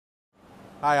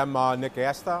Hi, I'm Nick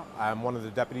Asta. I'm one of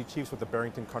the Deputy Chiefs with the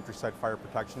Barrington Countryside Fire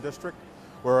Protection District.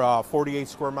 We're a 48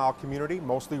 square mile community,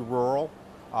 mostly rural,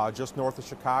 just north of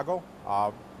Chicago,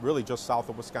 really just south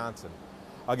of Wisconsin.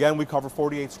 Again, we cover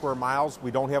 48 square miles.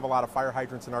 We don't have a lot of fire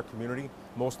hydrants in our community.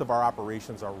 Most of our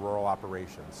operations are rural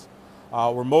operations.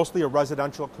 We're mostly a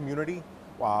residential community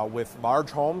with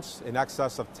large homes in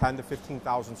excess of 10 to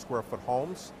 15,000 square foot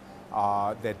homes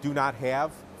that do not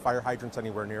have fire hydrants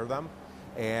anywhere near them.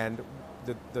 And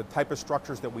the type of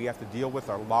structures that we have to deal with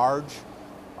are large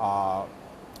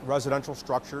residential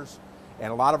structures,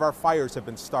 and a lot of our fires have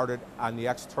been started on the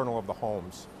external of the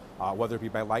homes, whether it be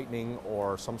by lightning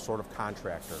or some sort of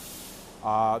contractor.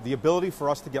 The ability for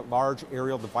us to get large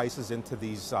aerial devices into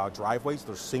these driveways,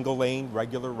 they're single lane,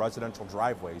 regular residential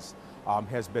driveways,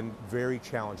 has been very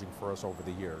challenging for us over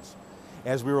the years.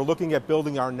 As we were looking at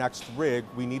building our next rig,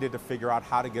 we needed to figure out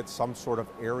how to get some sort of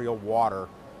aerial water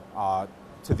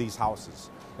to these houses.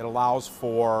 It allows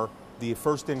for the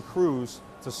first-in crews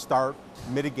to start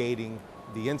mitigating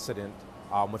the incident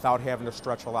without having to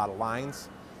stretch a lot of lines.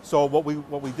 So what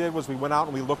we did was we went out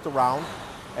and we looked around,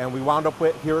 and we wound up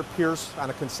here at Pierce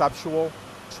on a conceptual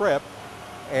trip,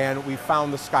 and we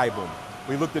found the Sky Boom.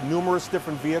 We looked at numerous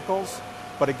different vehicles,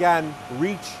 but again,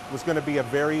 reach was going to be a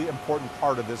very important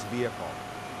part of this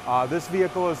vehicle. This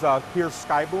vehicle is a Pierce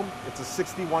Sky Boom. It's a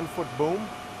 61-foot boom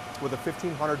with a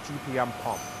 1,500 GPM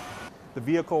pump. The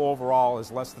vehicle overall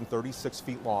is less than 36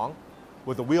 feet long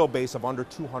with a wheelbase of under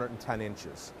 210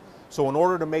 inches. So in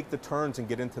order to make the turns and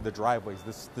get into the driveways,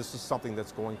 this is something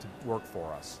that's going to work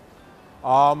for us.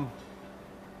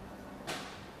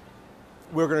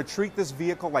 We're going to treat this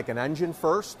vehicle like an engine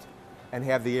first and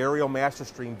have the aerial master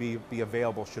stream be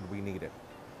available should we need it.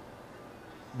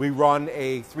 We run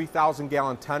a 3,000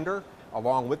 gallon tender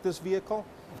along with this vehicle.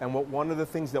 And one of the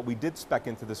things that we did spec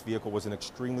into this vehicle was an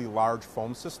extremely large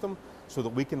foam system so that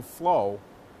we can flow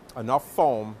enough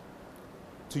foam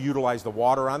to utilize the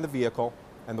water on the vehicle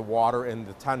and the water in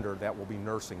the tender that will be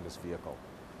nursing this vehicle.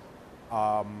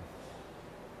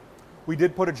 We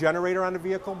did put a generator on the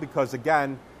vehicle because,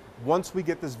 again, once we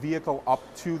get this vehicle up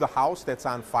to the house that's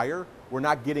on fire, we're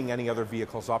not getting any other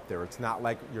vehicles up there. It's not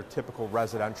like your typical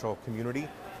residential community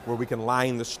where we can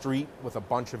line the street with a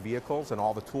bunch of vehicles and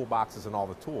all the toolboxes and all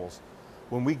the tools.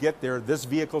 When we get there, this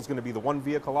vehicle is going to be the one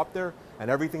vehicle up there, and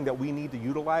everything that we need to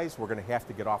utilize, we're going to have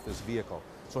to get off this vehicle.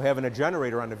 So having a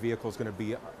generator on the vehicle is going to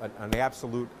be an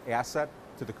absolute asset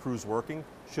to the crews working,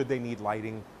 should they need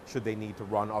lighting, should they need to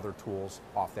run other tools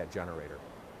off that generator.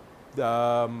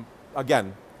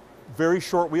 Again, very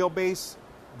short wheelbase.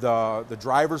 The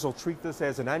drivers will treat this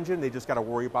as an engine. They just got to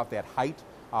worry about that height.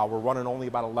 We're running only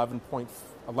about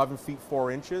 11 feet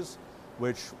 4 inches,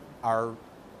 which our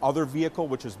other vehicle,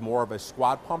 which is more of a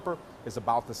squad pumper, is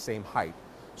about the same height.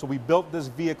 So we built this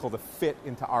vehicle to fit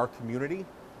into our community,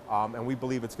 and we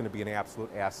believe it's going to be an absolute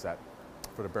asset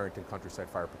for the Barrington Countryside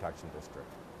Fire Protection District.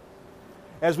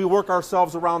 As we work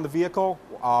ourselves around the vehicle,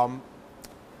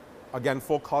 again,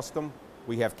 full custom.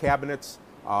 We have cabinets.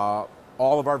 All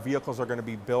of our vehicles are going to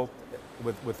be built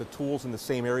with the tools in the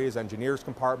same areas: engineer's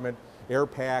compartment, air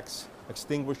packs,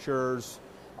 extinguishers,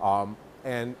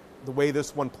 and the way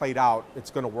this one played out,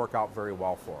 it's going to work out very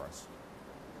well for us.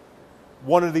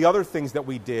 One of the other things that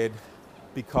we did,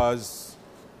 because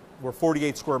we're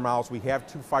 48 square miles, we have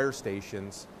 2 fire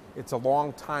stations, it's a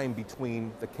long time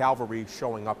between the cavalry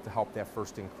showing up to help that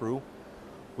first-in crew.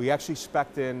 We actually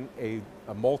spec'd in a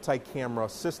multi-camera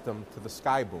system to the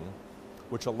Sky Boom,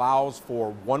 which allows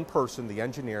for one person, the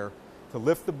engineer, to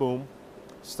lift the boom,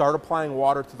 start applying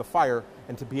water to the fire,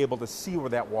 and to be able to see where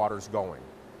that water's going.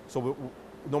 So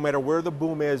no matter where the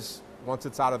boom is, once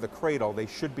it's out of the cradle, they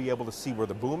should be able to see where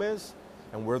the boom is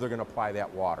and where they're going to apply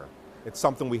that water. It's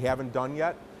something we haven't done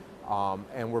yet,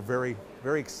 and we're very,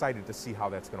 very excited to see how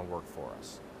that's going to work for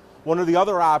us. One of the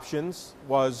other options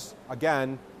was,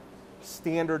 again,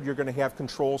 standard, you're going to have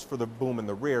controls for the boom in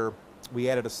the rear. We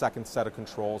added a second set of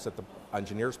controls at the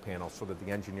engineer's panel so that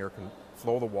the engineer can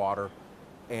flow the water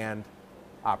and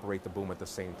operate the boom at the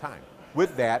same time.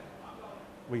 With that,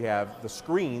 we have the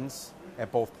screens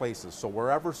at both places. So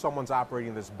wherever someone's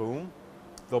operating this boom,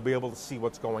 they'll be able to see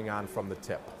what's going on from the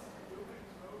tip.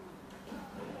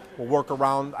 We'll work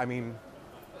around,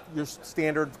 your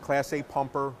standard Class A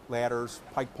pumper, ladders,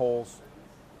 pike poles.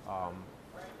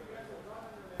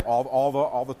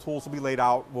 All the tools will be laid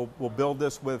out. We'll build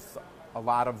this with a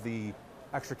lot of the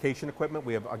extrication equipment.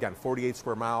 We have, again, 48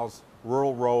 square miles,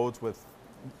 rural roads with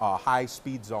high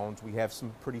speed zones. We have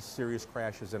some pretty serious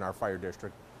crashes in our fire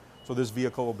district. So this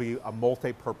vehicle will be a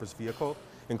multi-purpose vehicle,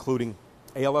 including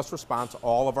ALS response.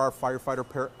 All of our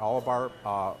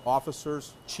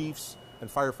officers, chiefs, and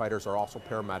firefighters are also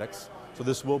paramedics. So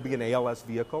this will be an ALS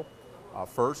vehicle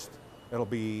first. It'll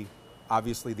be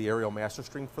obviously the aerial master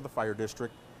stream for the fire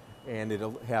district, and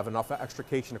it'll have enough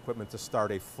extrication equipment to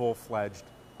start a full-fledged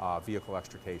vehicle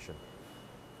extrication.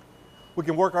 We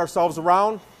can work ourselves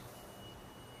around,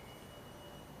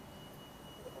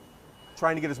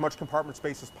 trying to get as much compartment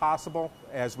space as possible.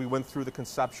 As we went through the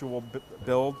conceptual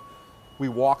build, we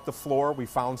walked the floor. We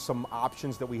found some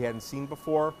options that we hadn't seen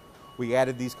before. We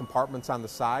added these compartments on the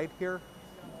side here.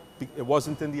 It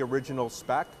wasn't in the original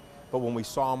spec, but when we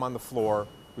saw them on the floor,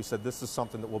 we said this is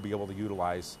something that we'll be able to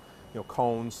utilize. You know,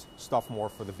 cones, stuff more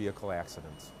for the vehicle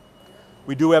accidents.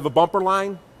 We do have a bumper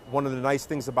line. One of the nice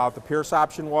things about the Pierce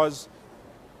option was,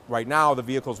 right now the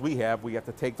vehicles we have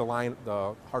to take the line,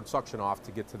 the hard suction off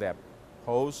to get to that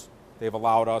hose. They've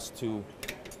allowed us to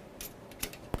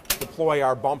deploy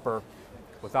our bumper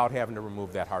without having to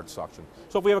remove that hard suction.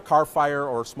 So if we have a car fire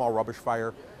or a small rubbish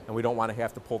fire and we don't want to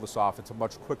have to pull this off, it's a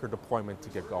much quicker deployment to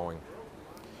get going.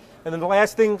 And then the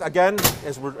last thing, again,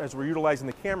 as we're utilizing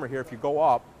the camera here, if you go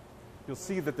up, you'll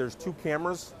see that there's 2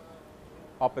 cameras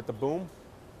up at the boom.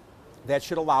 That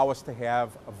should allow us to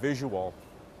have a visual,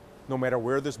 no matter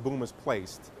where this boom is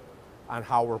placed, on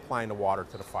how we're applying the water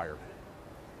to the fire.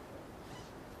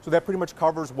 So that pretty much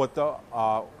covers what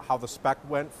how the spec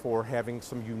went for having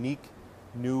some unique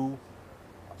new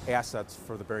assets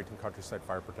for the Barrington Countryside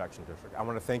Fire Protection District. I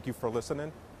want to thank you for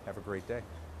listening. Have a great day.